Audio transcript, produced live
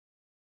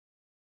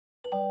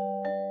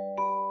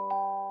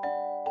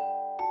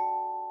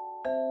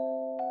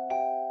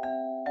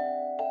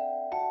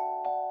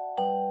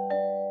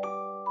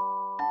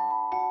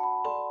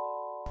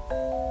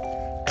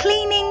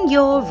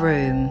your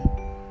room.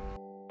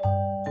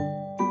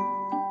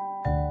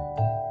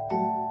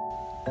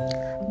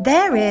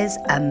 There is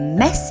a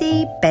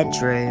messy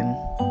bedroom.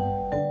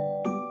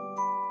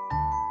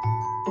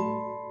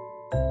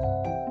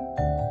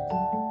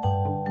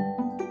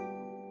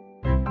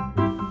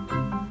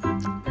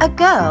 A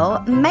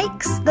girl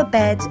makes the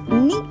bed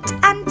neat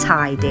and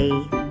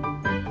tidy.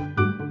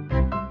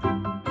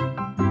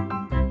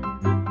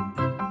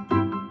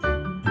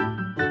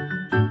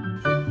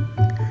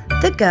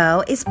 The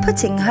girl is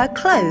putting her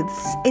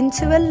clothes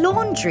into a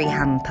laundry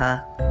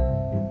hamper.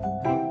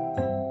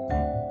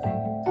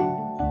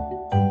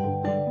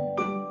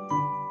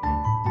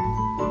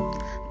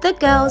 The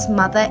girl's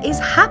mother is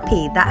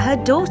happy that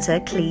her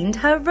daughter cleaned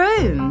her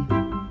room.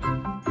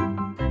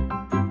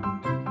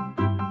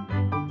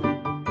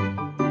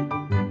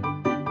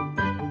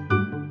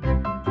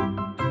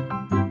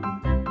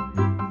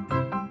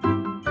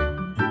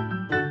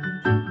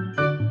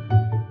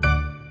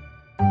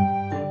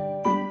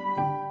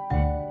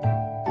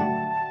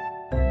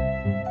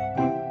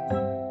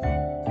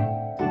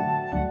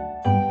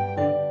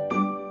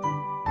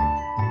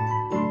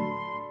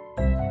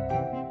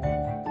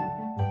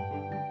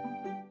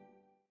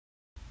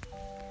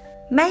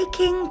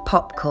 Making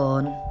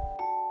popcorn.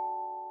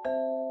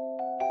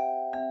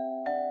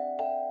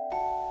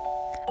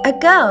 A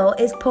girl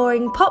is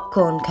pouring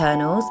popcorn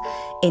kernels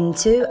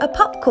into a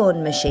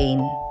popcorn machine.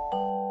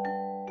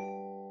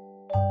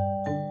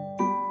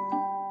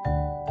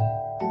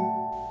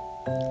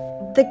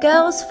 The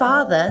girl's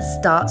father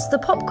starts the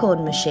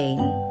popcorn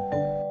machine.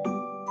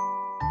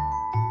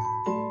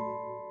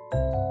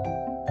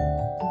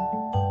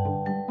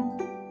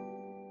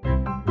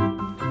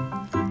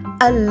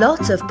 A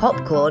lot of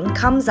popcorn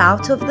comes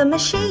out of the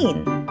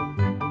machine.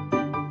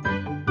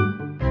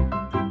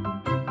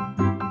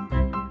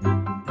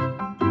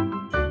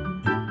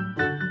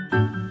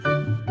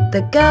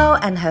 The girl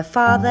and her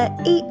father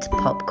eat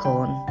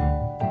popcorn.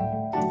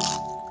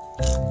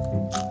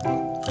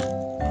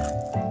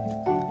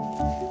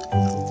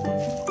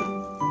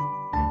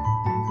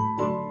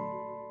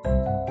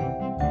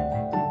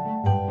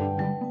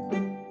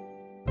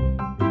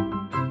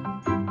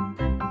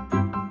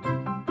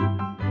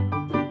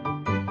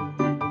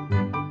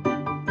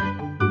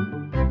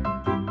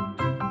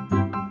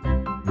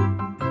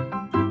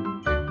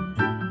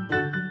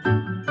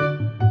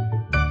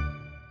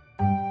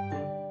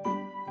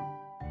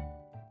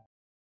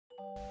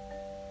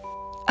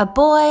 A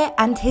boy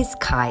and his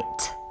kite.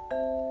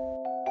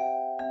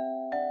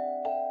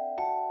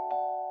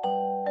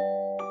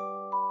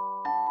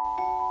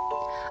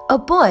 A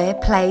boy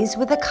plays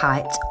with a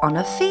kite on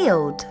a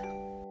field.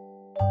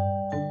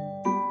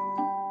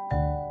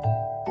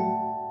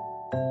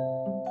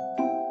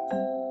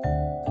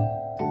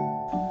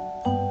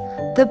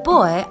 The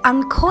boy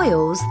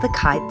uncoils the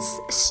kite's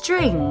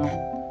string.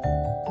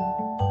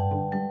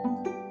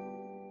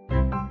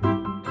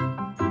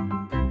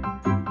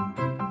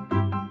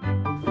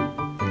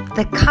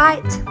 The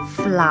kite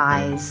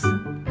flies.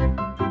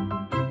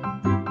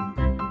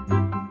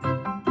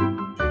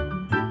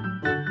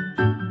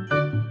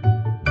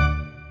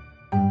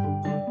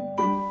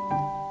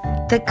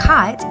 The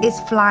kite is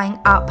flying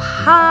up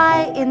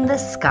high in the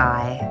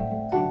sky.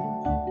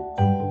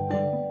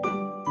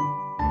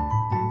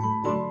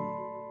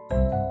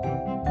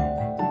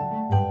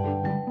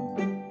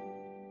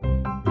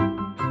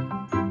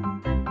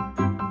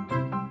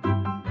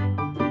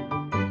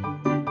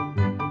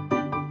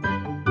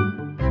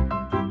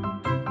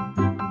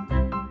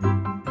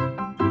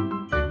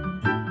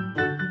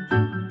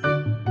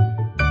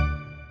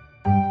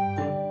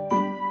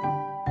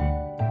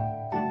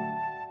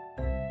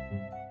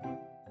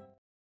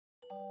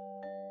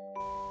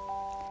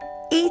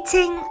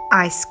 Eating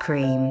ice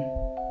cream.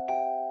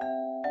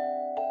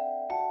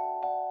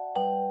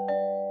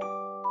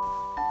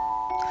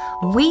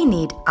 We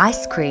need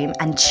ice cream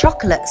and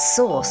chocolate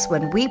sauce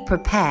when we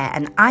prepare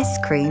an ice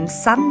cream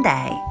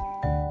sundae.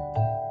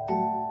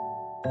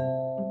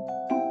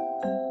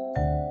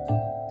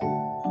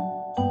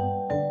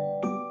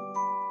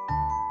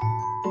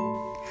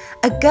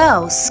 A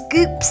girl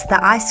scoops the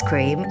ice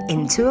cream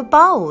into a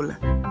bowl.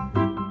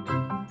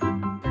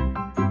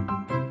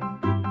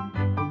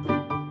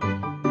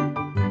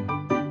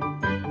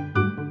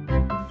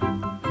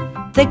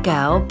 The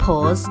girl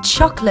pours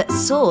chocolate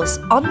sauce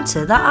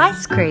onto the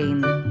ice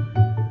cream.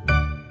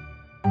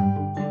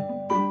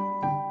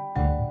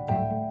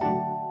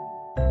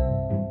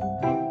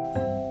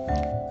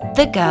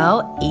 The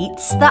girl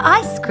eats the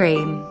ice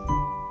cream.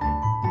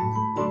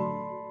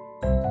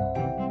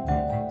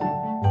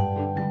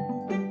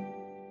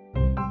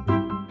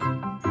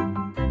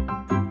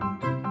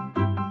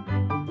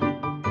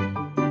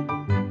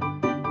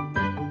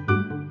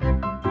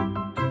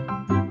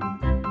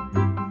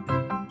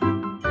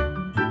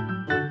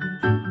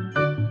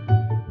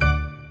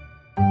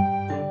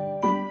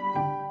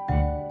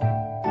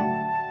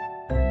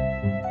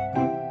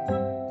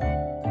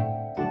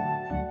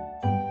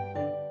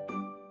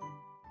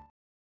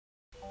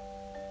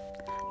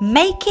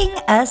 Making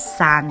a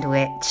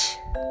sandwich.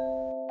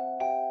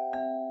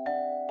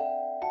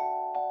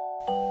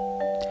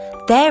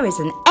 There is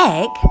an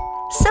egg,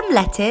 some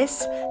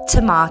lettuce,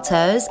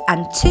 tomatoes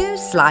and 2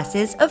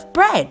 slices of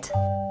bread.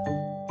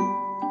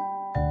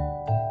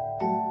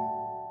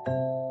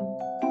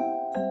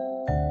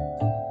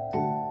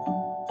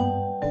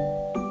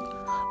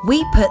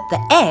 We put the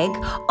egg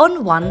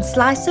on 1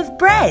 slice of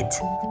bread.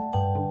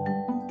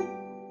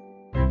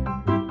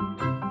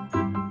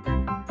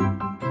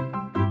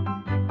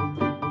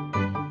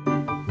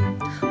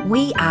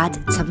 We add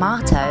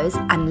tomatoes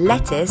and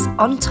lettuce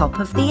on top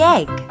of the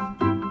egg.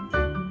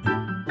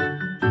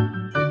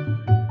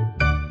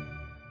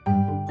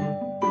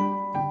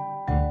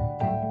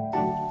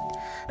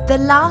 The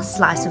last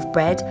slice of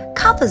bread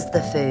covers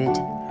the food.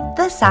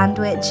 The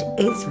sandwich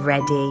is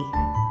ready.